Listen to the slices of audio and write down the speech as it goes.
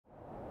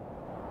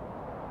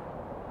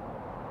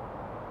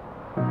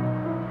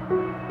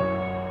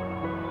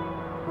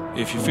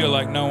if you feel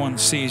like no one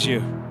sees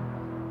you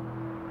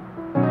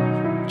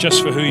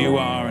just for who you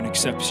are and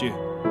accepts you,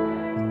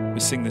 we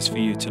sing this for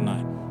you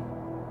tonight.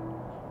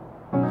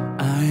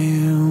 I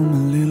am a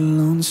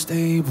little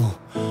unstable,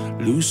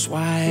 loose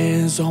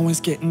wires always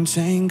getting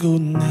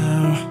tangled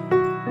now.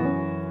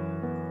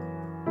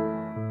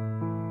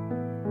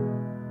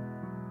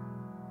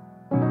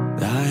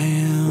 I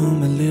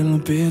am a little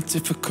bit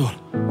difficult,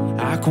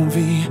 I can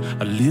be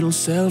a little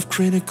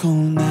self-critical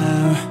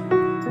now.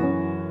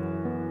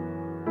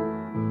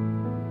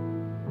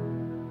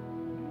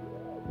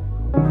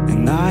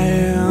 And I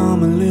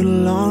am a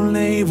little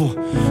unable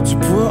to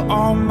put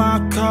all my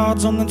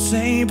cards on the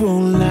table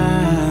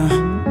now.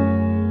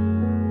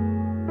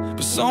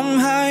 But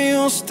somehow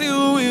you're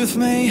still with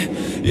me.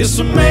 It's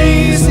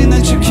amazing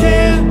that you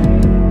care,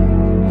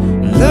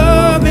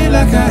 love me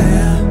like I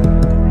am.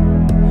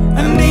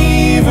 And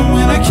even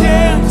when I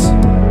can't,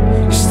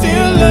 you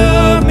still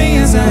love me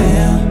as I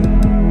am.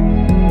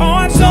 Oh,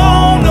 I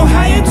don't know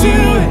how you do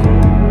it,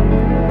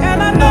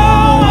 and I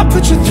know I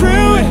put you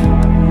through it.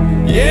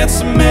 Yeah,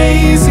 it's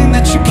amazing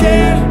that you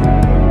care,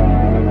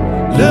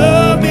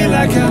 love me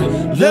like I am.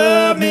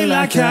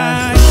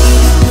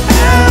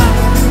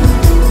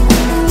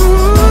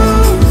 Ooh,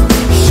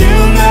 you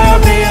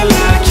love me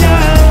like I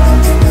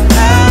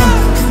am.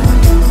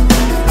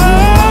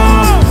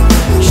 Oh,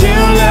 you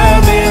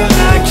love me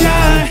like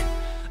I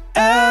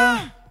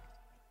am.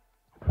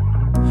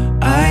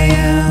 I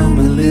am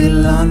a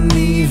little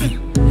uneven,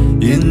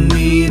 in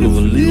need of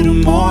a little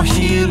more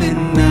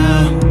healing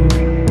now.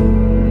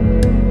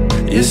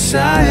 Yes,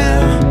 I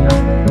am.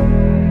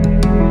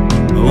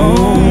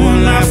 Oh,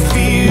 and I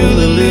feel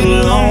a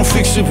little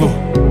unfixable,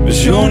 but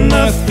you're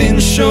nothing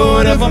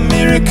short of a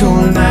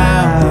miracle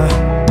now.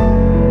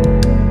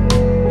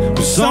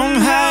 But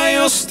somehow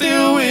you're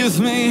still with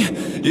me.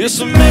 It's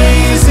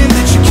amazing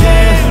that you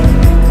care,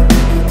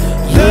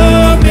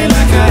 love me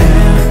like I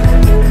am.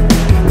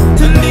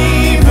 And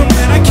even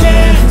when I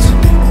can't,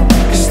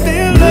 you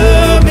still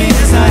love me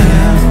as I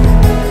am.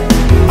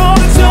 Oh,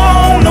 I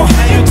don't know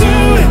how you do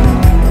it,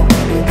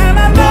 and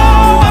I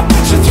know I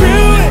put you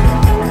through it.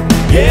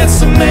 Yeah, it's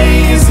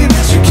amazing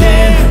that you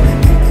care,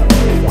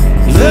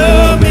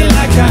 love me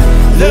like I am.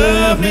 Oh, you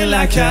love me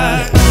like I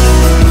am.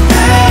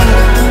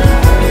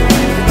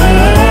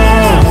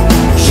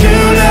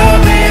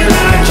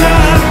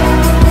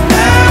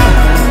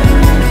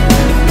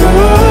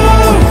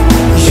 Oh,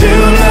 you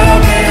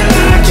love me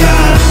like I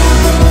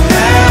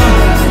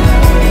am.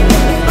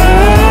 Oh,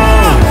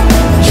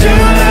 you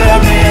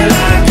love me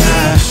like I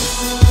am.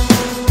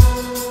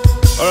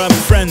 Alright, my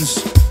friends,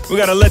 we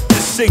gotta let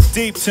this sink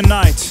deep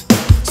tonight.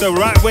 So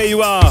right where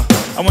you are,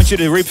 I want you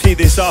to repeat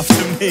this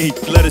after me.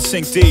 Let it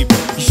sink deep.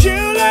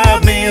 You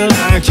love me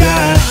like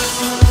I am.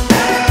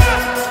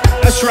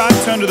 That's right,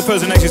 turn to the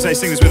person next to you and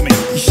say, sing this with me.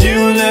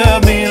 You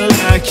love me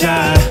like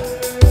I am.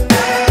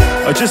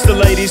 Oh, just the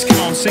ladies, come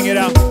on, sing it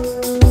out.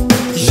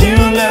 You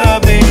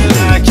love me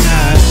like I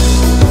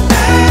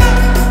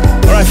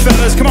am. Alright,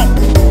 fellas, come on.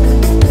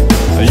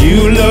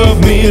 You love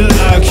me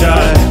like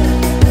I am.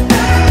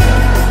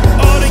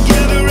 All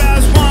together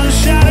as one,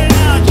 shouting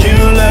out. You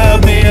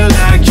love me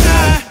like I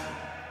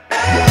am.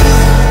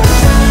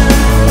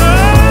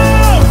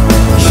 Oh,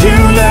 you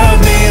love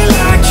me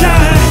like I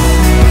am.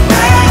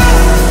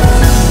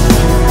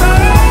 Oh,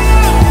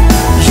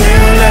 you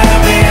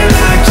love me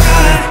like I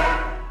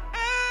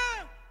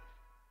am.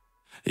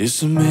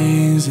 It's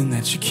amazing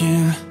that you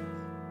can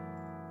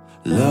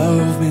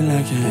love me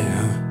like I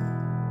am.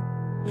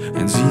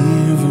 And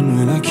even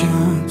when I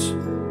can't,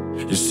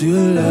 you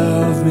still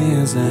love me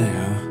as I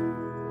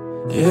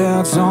am. Yeah,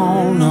 I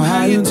don't know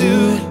how you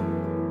do it,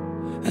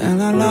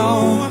 and I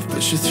know I've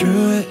put you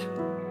through it.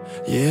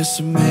 Yeah, it's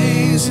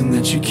amazing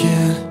that you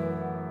can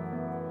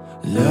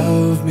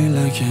love me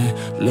like I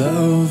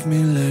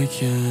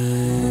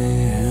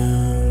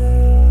am.